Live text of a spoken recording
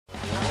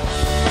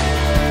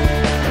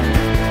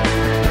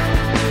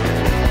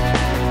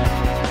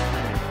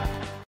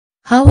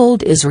How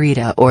old is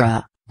Rita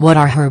Ora, what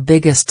are her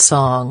biggest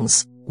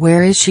songs,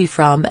 where is she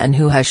from and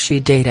who has she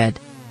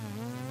dated?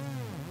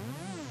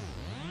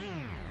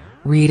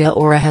 Rita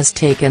Ora has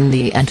taken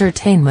the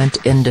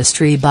entertainment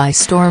industry by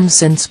storm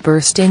since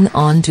bursting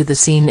onto the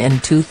scene in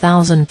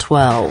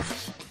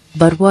 2012.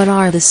 But what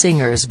are the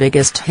singer's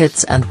biggest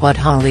hits and what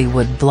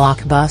Hollywood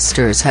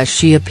blockbusters has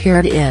she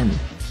appeared in?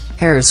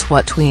 Here's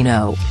what we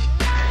know.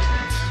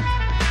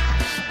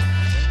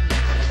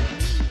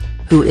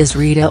 Who is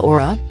Rita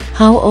Ora?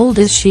 How old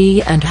is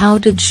she and how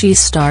did she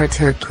start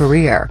her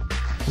career?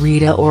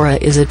 Rita Ora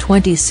is a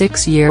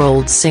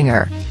 26-year-old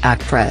singer,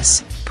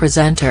 actress,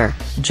 presenter,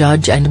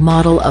 judge and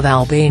model of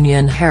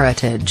Albanian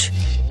heritage.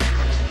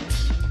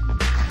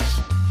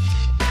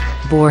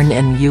 Born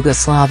in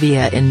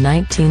Yugoslavia in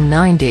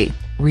 1990,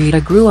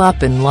 Rita grew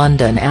up in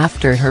London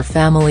after her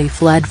family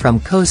fled from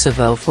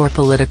Kosovo for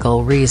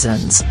political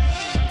reasons.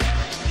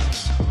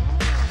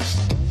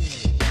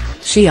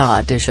 She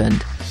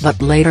auditioned,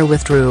 but later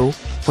withdrew,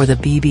 for the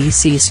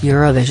BBC's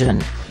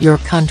Eurovision, Your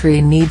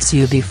Country Needs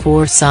You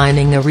before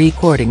signing a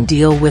recording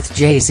deal with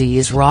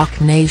Jay-Z's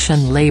Rock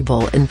Nation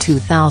label in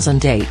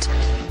 2008.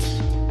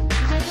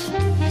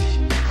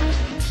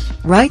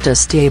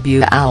 Rita's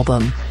debut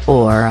album,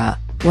 Ora,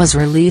 was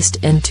released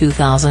in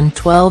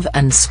 2012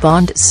 and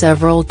spawned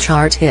several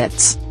chart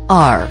hits,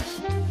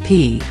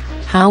 R.P.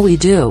 How We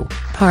Do,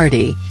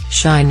 Party,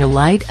 Shine a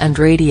Light and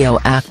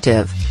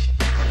Radioactive.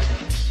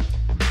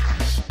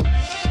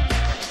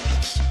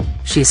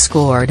 She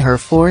scored her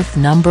fourth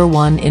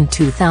 #1 in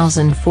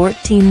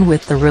 2014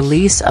 with the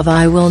release of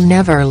I Will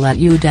Never Let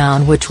You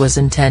Down, which was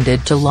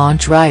intended to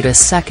launch Rita's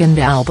second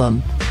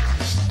album.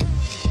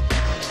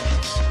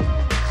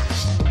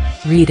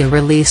 Rita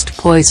released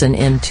Poison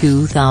in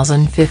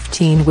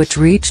 2015, which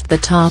reached the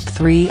top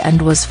 3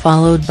 and was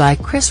followed by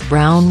Chris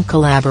Brown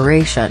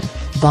collaboration,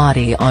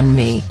 Body on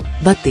Me,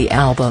 but the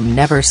album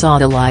never saw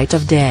the light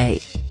of day.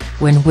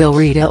 When will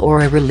Rita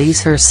Ora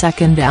release her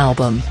second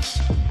album?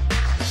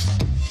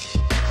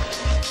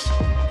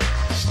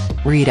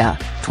 Rita,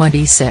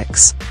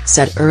 26,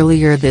 said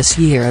earlier this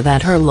year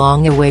that her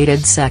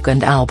long-awaited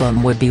second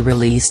album would be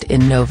released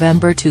in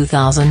November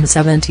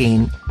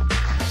 2017.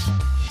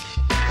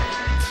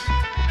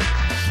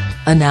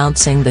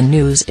 Announcing the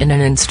news in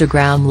an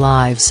Instagram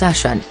live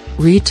session,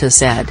 Rita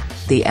said,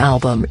 "The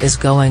album is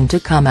going to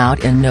come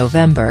out in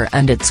November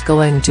and it's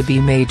going to be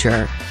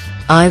major.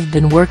 I've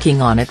been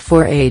working on it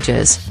for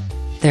ages.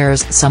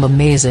 There's some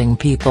amazing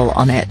people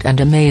on it and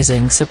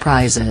amazing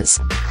surprises."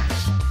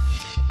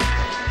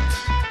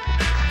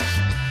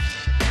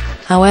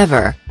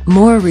 However,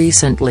 more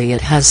recently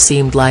it has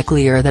seemed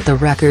likelier that the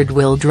record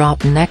will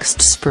drop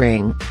next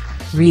spring.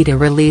 Rita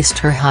released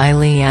her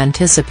highly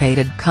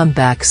anticipated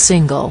comeback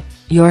single,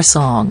 Your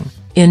Song,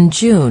 in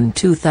June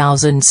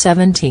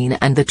 2017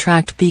 and the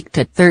track peaked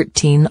at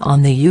 13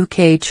 on the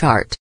UK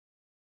chart.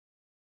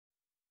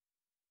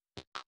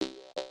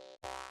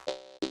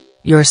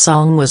 Your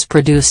Song was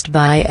produced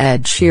by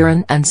Ed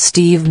Sheeran and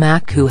Steve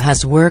Mac, who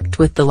has worked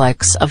with the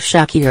likes of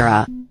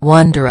Shakira,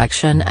 One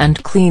Direction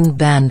and Clean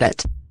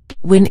Bandit.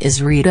 When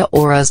is Rita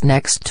Ora's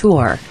next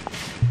tour?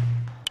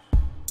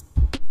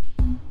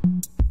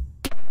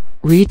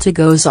 Rita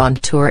goes on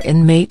tour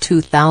in May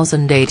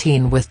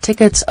 2018 with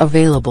tickets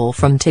available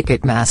from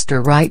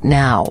Ticketmaster right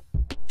now.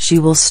 She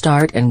will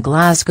start in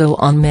Glasgow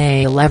on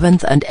May 11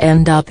 and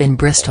end up in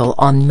Bristol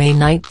on May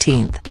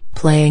 19,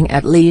 playing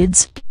at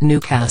Leeds,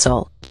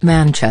 Newcastle,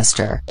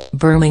 Manchester,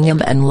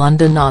 Birmingham and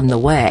London on the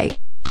way.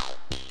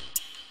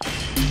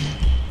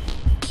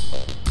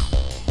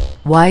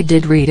 Why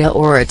did Rita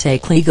Ora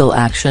take legal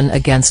action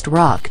against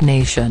Rock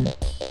Nation?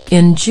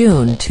 In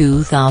June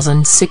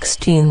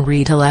 2016,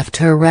 Rita left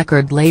her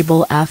record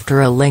label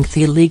after a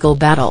lengthy legal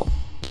battle.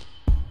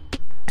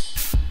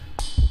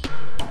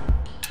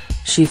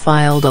 She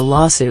filed a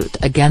lawsuit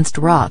against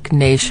Rock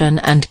Nation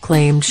and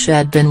claimed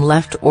she'd been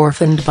left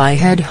orphaned by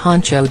head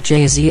honcho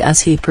Jay-Z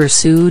as he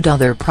pursued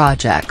other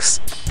projects.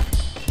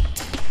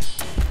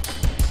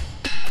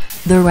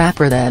 The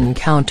rapper then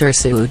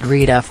countersued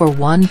Rita for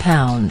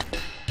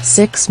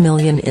 £1.6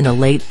 million in a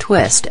late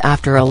twist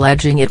after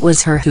alleging it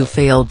was her who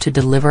failed to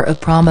deliver a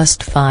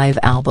promised 5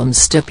 albums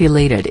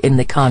stipulated in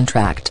the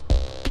contract.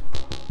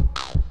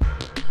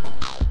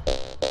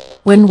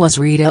 When was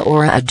Rita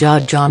Ora a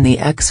judge on The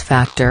X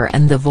Factor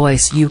and The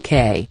Voice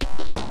UK?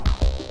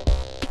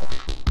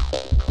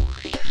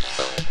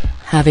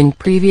 Having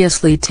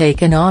previously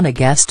taken on a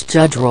guest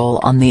judge role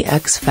on The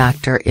X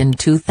Factor in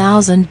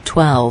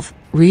 2012,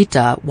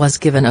 Rita was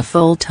given a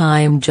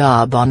full-time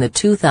job on the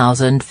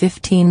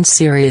 2015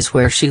 series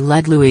where she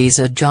led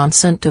Louisa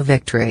Johnson to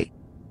victory.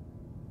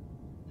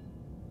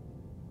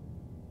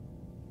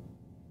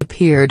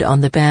 Appeared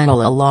on the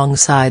panel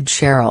alongside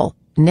Cheryl,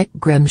 Nick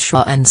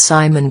Grimshaw and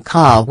Simon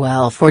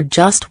Cowell for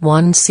just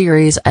one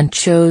series and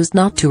chose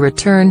not to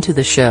return to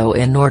the show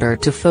in order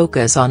to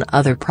focus on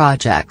other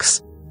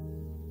projects.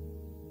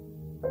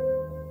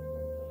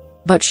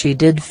 But she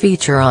did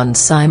feature on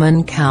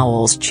Simon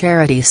Cowell's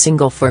charity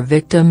single for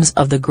victims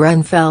of the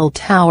Grenfell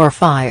Tower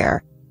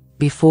fire.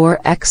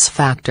 Before X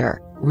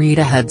Factor,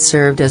 Rita had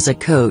served as a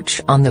coach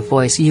on The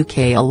Voice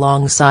UK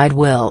alongside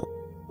Will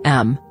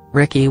M.,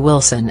 Ricky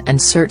Wilson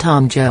and Sir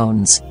Tom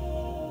Jones.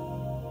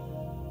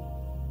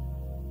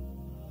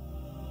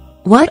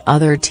 What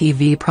other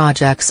TV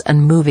projects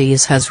and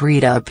movies has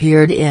Rita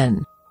appeared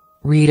in?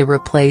 Rita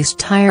replaced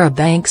Tyra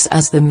Banks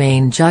as the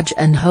main judge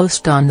and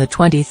host on the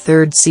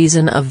 23rd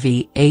season of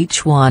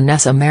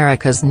VH1's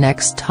America's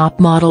Next Top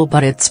Model,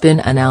 but it's been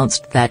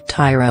announced that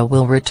Tyra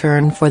will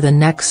return for the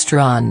next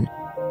run.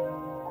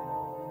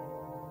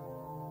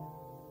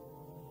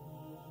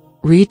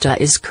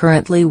 Rita is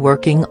currently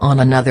working on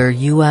another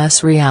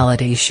US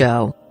reality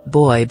show,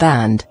 Boy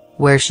Band,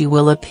 where she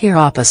will appear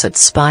opposite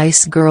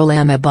Spice Girl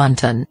Emma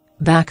Bunton,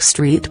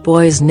 Backstreet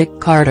Boys Nick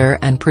Carter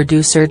and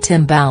producer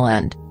Tim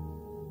Balland.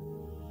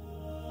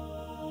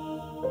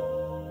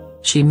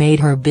 She made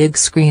her big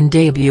screen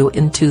debut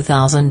in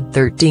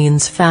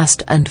 2013's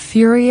Fast and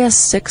Furious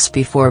 6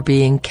 before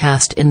being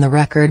cast in the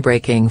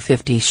record-breaking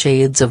 50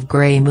 Shades of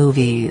Grey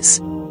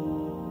movies.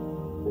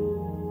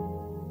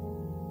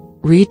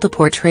 Rita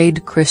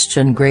portrayed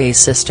Christian Grey's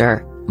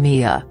sister,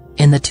 Mia,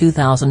 in the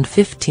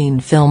 2015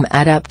 film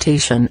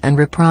adaptation and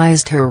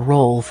reprised her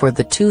role for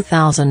the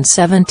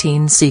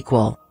 2017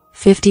 sequel,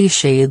 50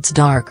 Shades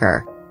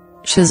Darker.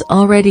 She's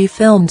already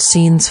filmed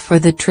scenes for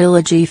the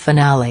trilogy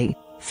finale,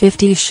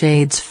 50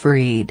 Shades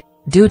Freed,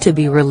 due to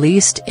be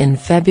released in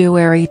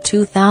February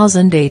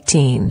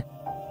 2018.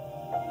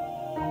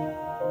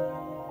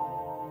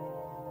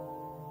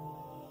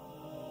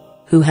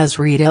 Who has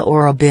Rita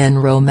Ora been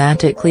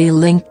romantically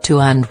linked to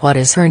and what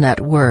is her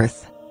net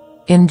worth?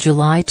 In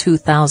July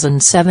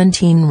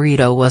 2017,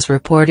 Rita was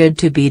reported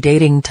to be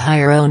dating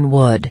Tyrone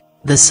Wood,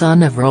 the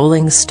son of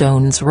Rolling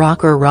Stones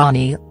rocker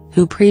Ronnie,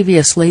 who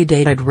previously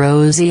dated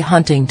Rosie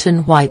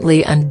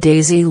Huntington-Whiteley and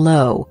Daisy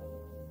Lowe.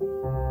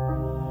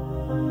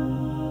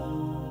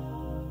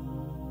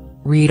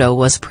 Rita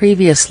was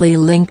previously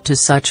linked to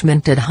such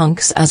minted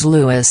hunks as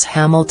Lewis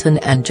Hamilton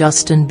and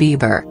Justin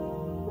Bieber.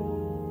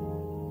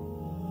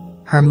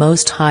 Her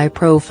most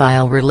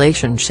high-profile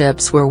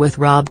relationships were with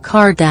Rob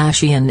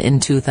Kardashian in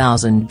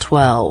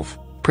 2012,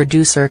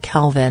 producer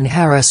Calvin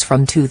Harris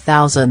from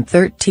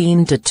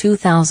 2013 to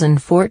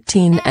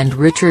 2014 and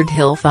Richard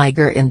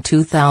Hilfiger in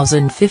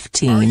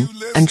 2015,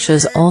 and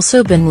she's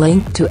also been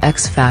linked to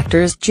X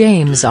Factor's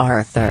James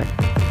Arthur.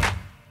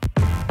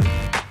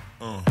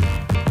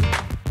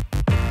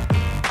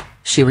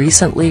 She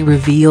recently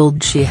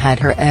revealed she had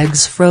her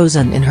eggs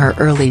frozen in her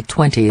early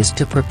 20s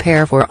to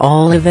prepare for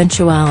all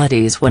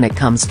eventualities when it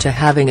comes to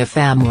having a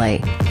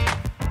family.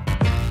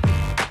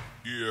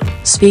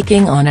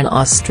 Speaking on an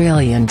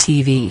Australian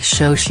TV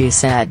show, she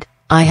said,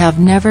 "I have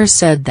never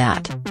said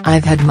that,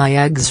 I've had my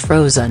eggs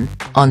frozen,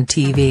 on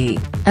TV,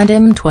 and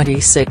I'm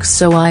 26,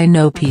 so I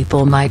know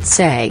people might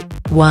say,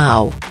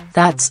 wow,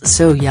 that's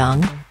so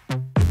young.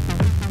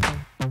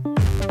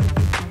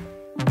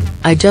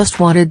 I just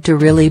wanted to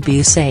really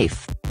be safe.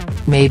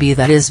 Maybe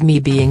that is me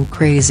being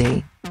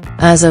crazy."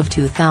 As of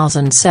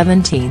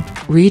 2017,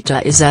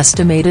 Rita is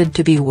estimated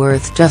to be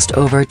worth just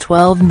over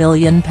 £12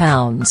 million.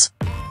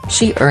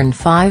 She earned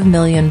 £5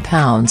 million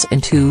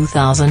in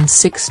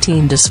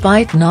 2016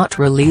 despite not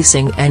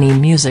releasing any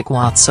music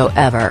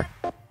whatsoever.